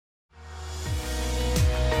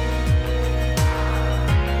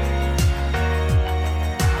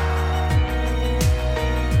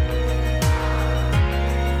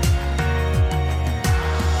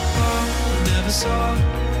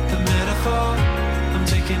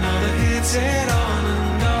hits it on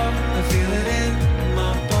and off. I feel it in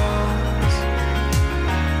my bones.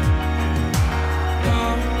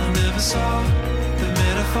 Oh, I never saw the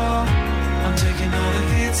metaphor. I'm taking all the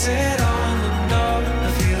hits it on and off.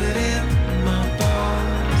 I feel it in my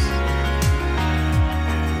bones.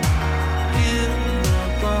 In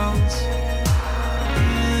my bones.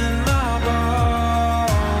 In my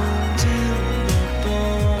bones. In my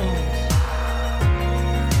bones.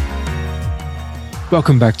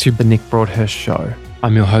 Welcome back to The Nick Broadhurst Show.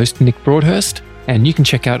 I'm your host, Nick Broadhurst, and you can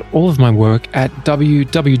check out all of my work at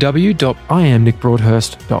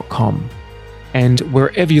www.iamnickbroadhurst.com. And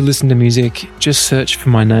wherever you listen to music, just search for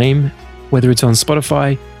my name, whether it's on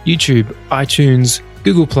Spotify, YouTube, iTunes,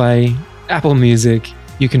 Google Play, Apple Music.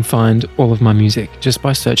 You can find all of my music just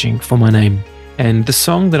by searching for my name. And the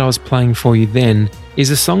song that I was playing for you then is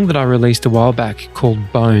a song that I released a while back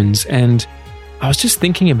called Bones. And I was just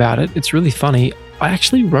thinking about it. It's really funny. I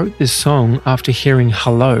actually wrote this song after hearing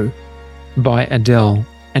Hello by Adele.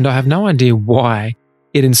 And I have no idea why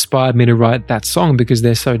it inspired me to write that song because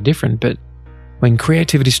they're so different. But when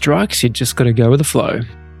creativity strikes, you just got to go with the flow.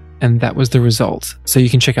 And that was the result. So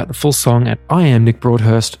you can check out the full song at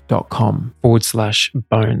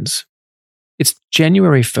iamnickbroadhurst.com/bones. It's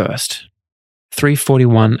January 1st,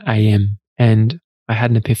 3:41 a.m. and I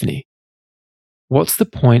had an epiphany. What's the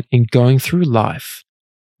point in going through life,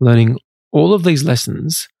 learning all of these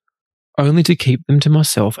lessons, only to keep them to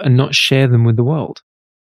myself and not share them with the world?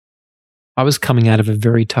 I was coming out of a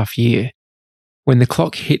very tough year. When the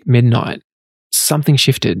clock hit midnight, something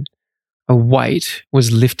shifted. A weight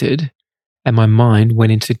was lifted and my mind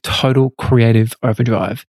went into total creative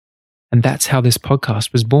overdrive. And that's how this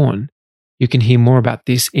podcast was born. You can hear more about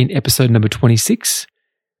this in episode number 26,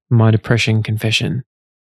 My Depression Confession.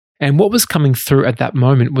 And what was coming through at that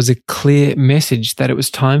moment was a clear message that it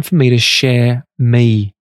was time for me to share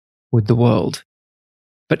me with the world.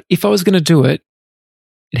 But if I was going to do it,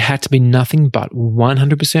 it had to be nothing but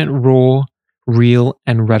 100% raw, real,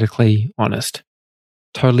 and radically honest.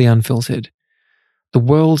 Totally unfiltered. The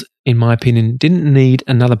world, in my opinion, didn't need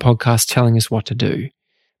another podcast telling us what to do,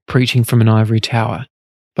 preaching from an ivory tower.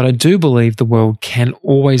 But I do believe the world can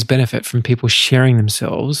always benefit from people sharing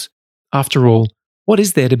themselves. After all, what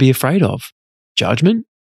is there to be afraid of? Judgment?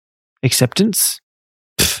 Acceptance?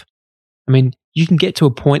 Pfft. I mean, you can get to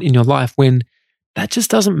a point in your life when that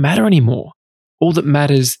just doesn't matter anymore. All that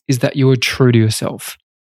matters is that you are true to yourself.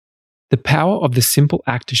 The power of the simple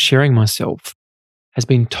act of sharing myself has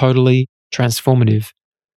been totally transformative.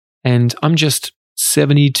 And I'm just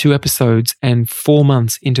 72 episodes and 4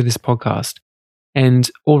 months into this podcast.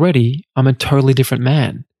 And already I'm a totally different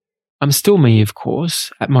man. I'm still me, of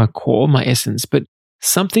course, at my core, my essence, but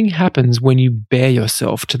something happens when you bare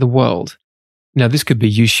yourself to the world. Now, this could be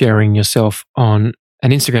you sharing yourself on an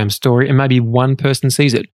Instagram story and maybe one person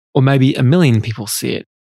sees it, or maybe 1 million people see it.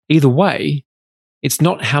 Either way, it's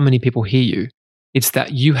not how many people hear you. It's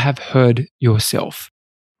that you have heard yourself.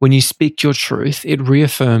 When you speak your truth, it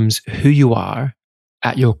reaffirms who you are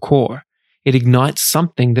at your core. It ignites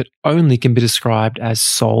something that only can be described as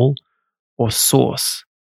soul or source.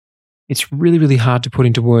 It's really, really hard to put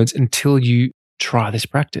into words until you try this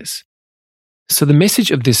practice. So the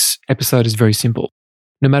message of this episode is very simple.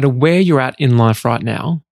 No matter where you're at in life right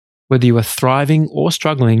now, whether you are thriving or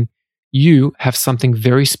struggling, you have something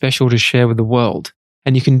very special to share with the world.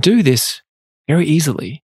 And you can do this very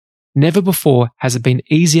easily. Never before has it been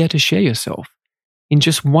easier to share yourself. In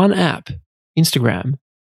just one app, Instagram,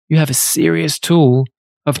 you have a serious tool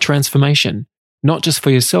of transformation, not just for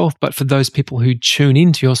yourself, but for those people who tune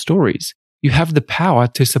into your stories. You have the power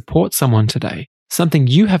to support someone today. Something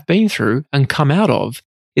you have been through and come out of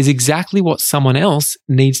is exactly what someone else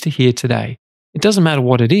needs to hear today. It doesn't matter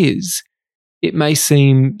what it is. It may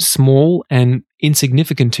seem small and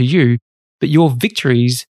insignificant to you, but your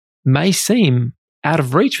victories may seem out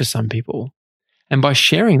of reach for some people. And by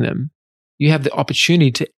sharing them, you have the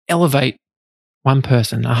opportunity to elevate one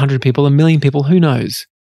person, 100 people, 1 million people, who knows?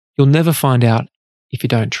 You'll never find out if you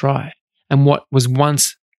don't try. And what was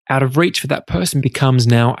once out of reach for that person becomes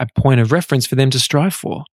now a point of reference for them to strive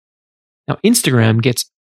for. Now, Instagram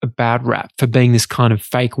gets a bad rap for being this kind of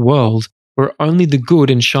fake world where only the good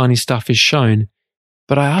and shiny stuff is shown.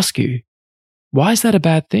 But I ask you, why is that a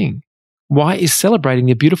bad thing? Why is celebrating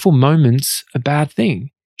the beautiful moments a bad thing?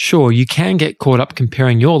 Sure, you can get caught up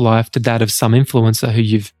comparing your life to that of some influencer who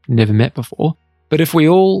you've never met before. But if we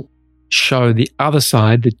all show the other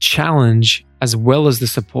side, the challenge as well as the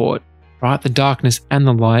support, right, the darkness and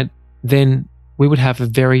the light, then we would have a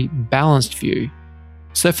very balanced view.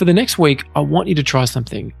 So for the next week, I want you to try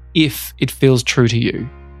something if it feels true to you.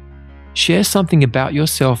 share something about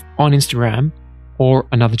yourself on Instagram or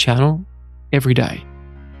another channel every day.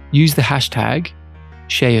 Use the hashtag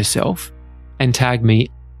 #ShareYourself and tag me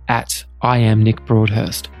at I am Nick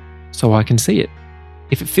Broadhurst so I can see it.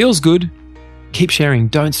 If it feels good, keep sharing,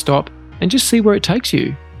 don't stop, and just see where it takes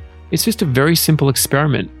you. It's just a very simple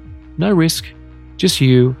experiment. No risk, just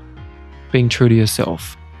you being true to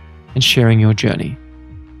yourself and sharing your journey.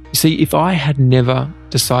 You see, if I had never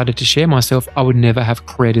decided to share myself, I would never have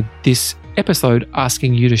created this episode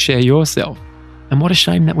asking you to share yourself. And what a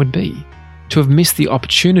shame that would be, to have missed the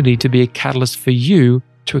opportunity to be a catalyst for you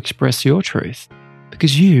to express your truth.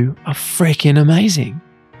 Because you are freaking amazing.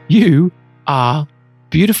 You are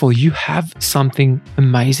beautiful. You have something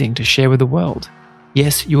amazing to share with the world.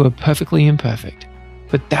 Yes, you are perfectly imperfect,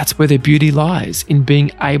 but that's where the beauty lies, in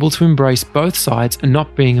being able to embrace both sides and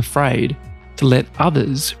not being afraid to let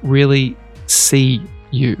others really see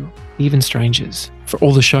you, even strangers. For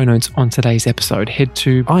all the show notes on today's episode, head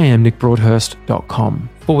to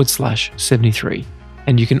iamnickbroadhurst.com/73.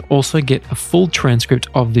 And you can also get a full transcript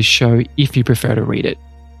of this show if you prefer to read it.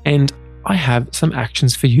 And I have some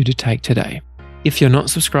actions for you to take today. If you're not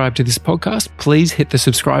subscribed to this podcast, please hit the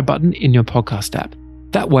subscribe button in your podcast app.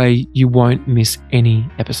 That way you won't miss any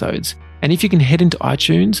episodes. And if you can head into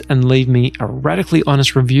iTunes and leave me a radically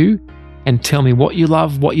honest review and tell me what you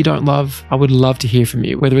love, what you don't love, I would love to hear from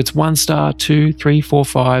you. Whether it's 1 star, 2, 3, 4,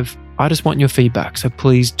 5, I just want your feedback. So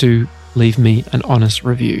please do leave me an honest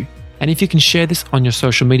review. And if you can share this on your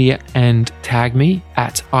social media and tag me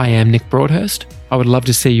at I am Nick Broadhurst, I would love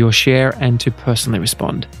to see your share and to personally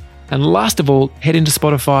respond. And last of all, head into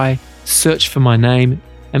Spotify, search for my name,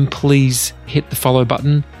 and please hit the follow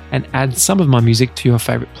button and add some of my music to your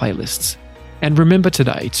favorite playlists. And remember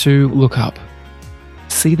today to look up.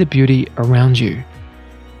 See the beauty around you.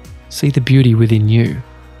 See the beauty within you.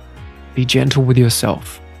 Be gentle with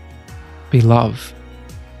yourself. Be love.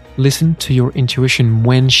 Listen to your intuition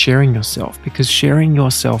when sharing yourself, because sharing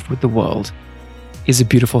yourself with the world is a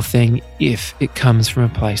beautiful thing if it comes from a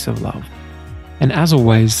place of love. And as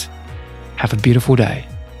always, have a beautiful day.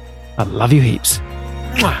 I love you heaps.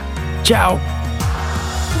 Mwah. Ciao.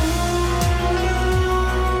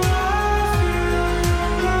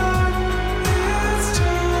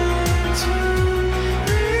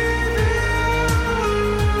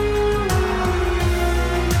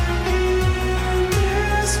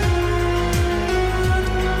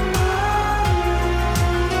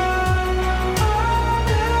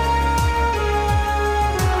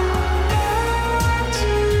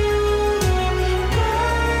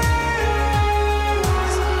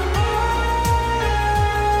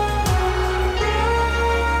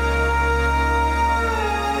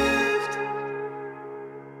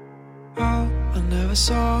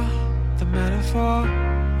 Saw the metaphor.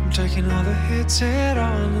 I'm taking all the hits head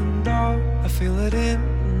on, and I feel it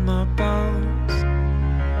in my bones.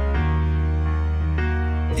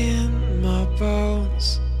 In my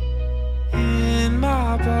bones. In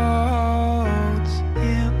my bones.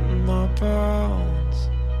 In my bones.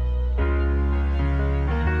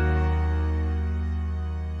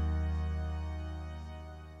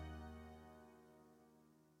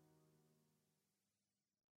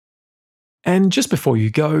 And just before you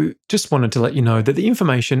go, just wanted to let you know that the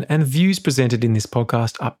information and views presented in this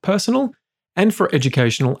podcast are personal and for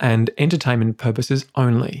educational and entertainment purposes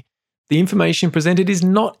only. The information presented is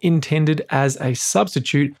not intended as a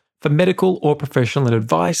substitute for medical or professional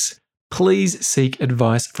advice. Please seek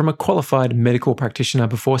advice from a qualified medical practitioner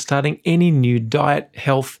before starting any new diet,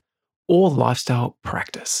 health, or lifestyle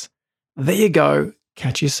practice. There you go.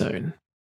 Catch you soon.